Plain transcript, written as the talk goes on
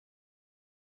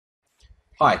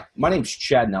Hi, my name is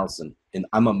Chad Nelson, and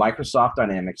I'm a Microsoft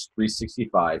Dynamics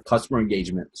 365 Customer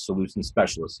Engagement Solution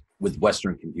Specialist with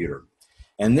Western Computer.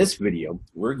 In this video,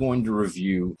 we're going to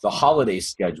review the holiday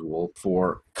schedule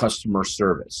for customer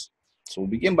service. So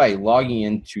we'll begin by logging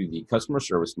into the customer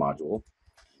service module.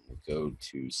 We'll go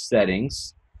to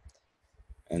Settings,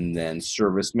 and then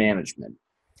Service Management.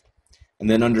 And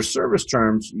then under Service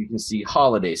Terms, you can see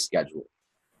Holiday Schedule.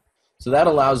 So that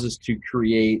allows us to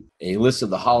create a list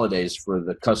of the holidays for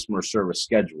the customer service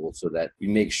schedule so that we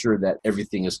make sure that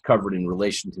everything is covered in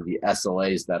relation to the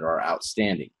SLAs that are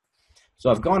outstanding.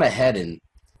 So I've gone ahead and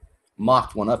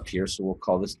mocked one up here, so we'll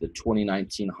call this the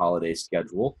 2019 holiday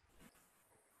schedule.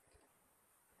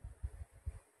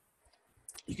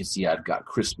 You can see I've got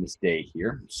Christmas Day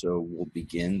here, so we'll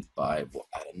begin by, we'll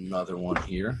add another one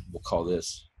here. We'll call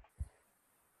this,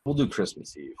 we'll do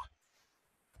Christmas Eve.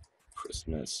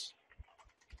 Christmas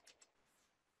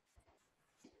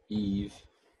Eve.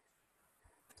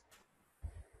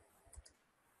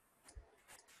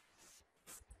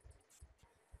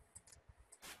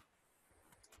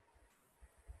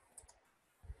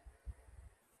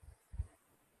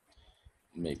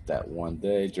 Make that one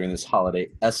day. During this holiday,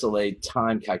 SLA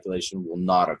time calculation will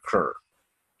not occur.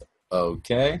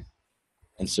 Okay.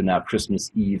 And so now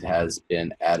Christmas Eve has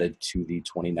been added to the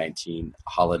 2019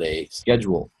 holiday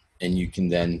schedule. And you can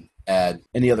then add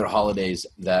any other holidays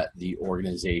that the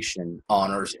organization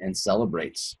honors and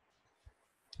celebrates.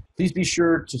 Please be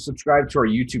sure to subscribe to our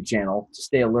YouTube channel to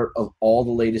stay alert of all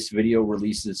the latest video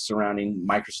releases surrounding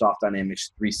Microsoft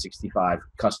Dynamics 365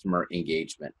 customer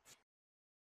engagement.